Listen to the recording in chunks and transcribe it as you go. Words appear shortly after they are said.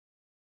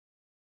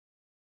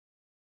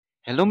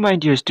Hello, my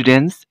dear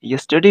students.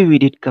 Yesterday we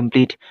did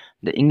complete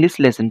the English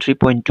lesson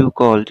 3.2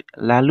 called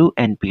Lalu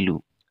and Pilu.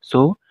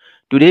 So,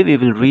 today we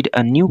will read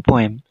a new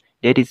poem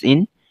that is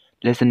in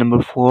lesson number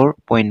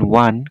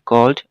 4.1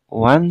 called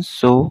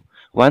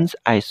Once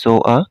I Saw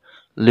a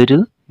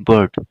Little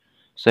Bird.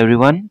 So,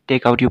 everyone,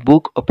 take out your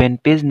book, open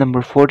page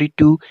number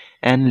 42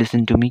 and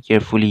listen to me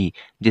carefully.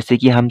 जैसे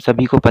कि हम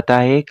सभी को पता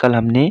है कल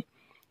हमने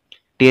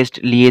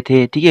test लिए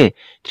थे, ठीक है।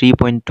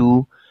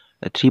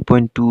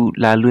 3.2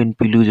 लालू एंड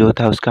पीलू जो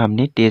था उसका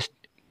हमने टेस्ट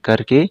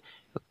करके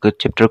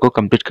चैप्टर को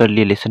कंप्लीट कर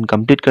लिए, लेसन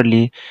कंप्लीट कर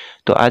लिए।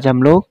 तो आज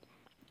हम लोग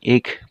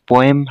एक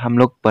पोएम हम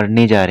लोग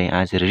पढ़ने जा रहे हैं,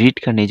 आज रीड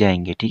करने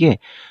जाएंगे, ठीक है,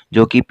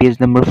 जो कि पेज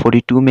नंबर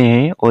 42 में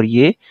है और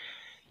ये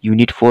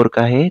यूनिट 4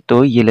 का है।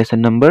 तो ये लेसन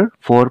नंबर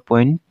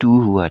 4.2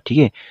 हुआ, ठीक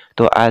है।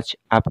 तो आज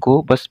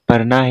आपको बस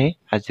पढ़ना है,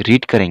 आज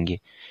रीड करेंगे,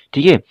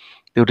 ठीक है।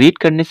 तो रीड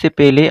करने से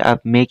पहले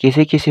आप मैं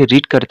कैसे कैसे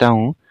रीड करता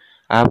हूँ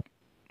आप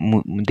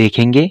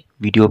देखेंगे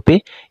वीडियो पे,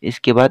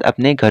 इसके बाद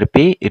अपने घर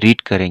पे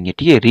रीड करेंगे,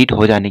 ठीक है। रीड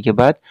हो जाने के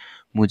बाद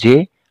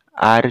मुझे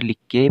आर लिख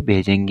के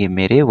भेजेंगे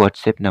मेरे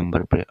व्हाट्सएप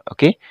नंबर पर,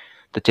 ओके।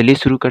 तो चलिए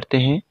शुरू करते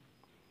हैं,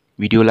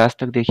 वीडियो लास्ट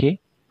तक देखिए,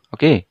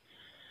 okay.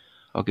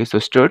 Okay, so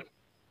start.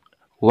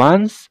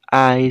 Once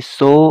I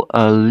saw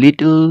a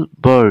little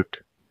bird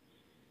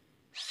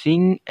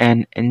sing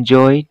and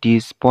enjoy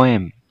this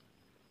poem.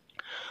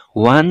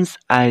 Once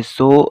I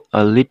saw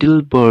a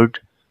little bird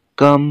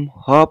come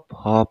hop,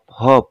 hop,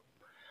 hop.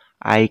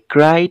 I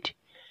cried,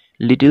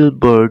 little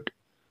bird,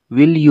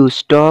 will you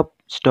stop,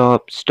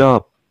 stop,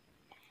 stop?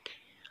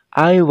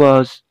 I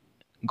was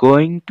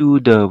going to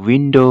the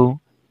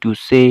window to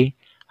say,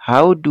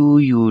 how do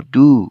you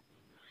do?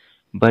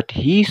 But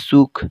he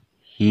shook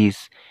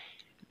his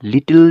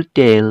little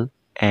tail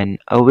and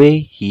away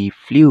he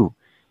flew.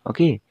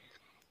 Okay,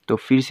 तो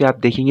फिर से आप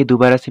देखेंगे,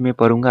 दोबारा से मैं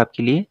पढ़ूंगा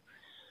आपके लिए।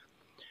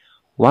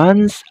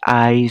 Once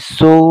I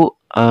saw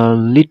a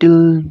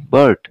little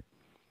bird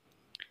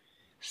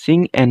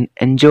sing and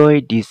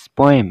enjoy this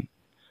poem.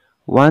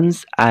 Once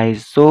I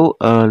saw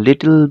a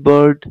little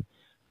bird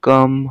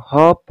come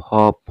hop,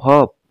 hop,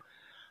 hop.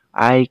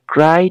 I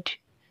cried,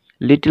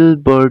 little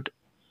bird,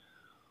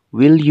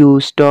 will you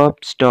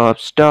stop, stop,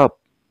 stop?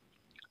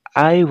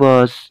 I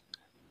was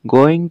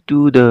going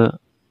to the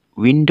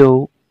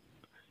window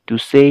to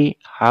say,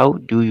 how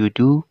do you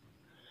do?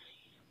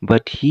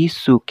 But he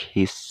shook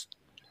his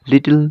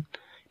little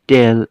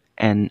tail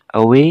and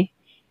away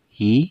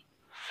he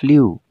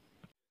flew.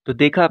 तो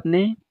देखा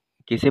आपने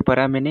कैसे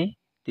पढ़ा मैंने,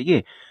 ठीक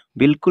है।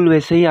 बिल्कुल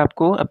वैसे ही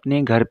आपको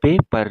अपने घर पे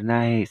पढ़ना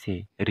है, इसे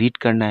रीड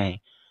करना है,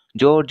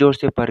 जोर जोर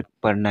से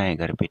पढ़ना है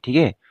घर पे, ठीक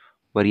है।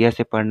 बढ़िया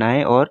से पढ़ना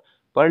है और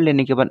पढ़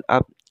लेने के बाद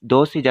आप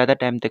 2 से ज़्यादा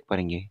टाइम तक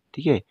पढ़ेंगे,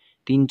 ठीक है।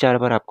 3-4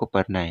 बार आपको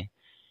पढ़ना है,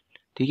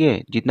 ठीक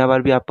है। जितना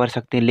बार भी आप पढ़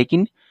सकते हैं,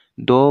 लेकिन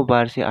 2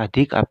 बार से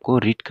अधिक आपको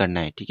रीड करना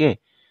है, ठीक है।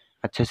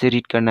 अच्छे से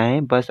रीड करना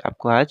है, बस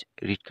आपको आज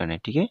रीड करना है,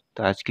 ठीक है।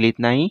 तो आज के लिए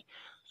इतना ही।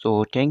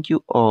 So thank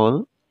you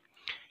all.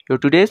 Your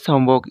today's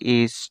homework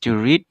is to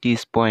read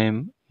this poem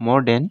more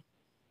than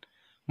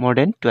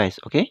twice,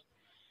 okay?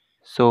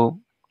 So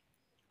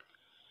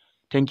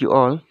thank you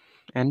all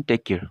and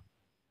take care.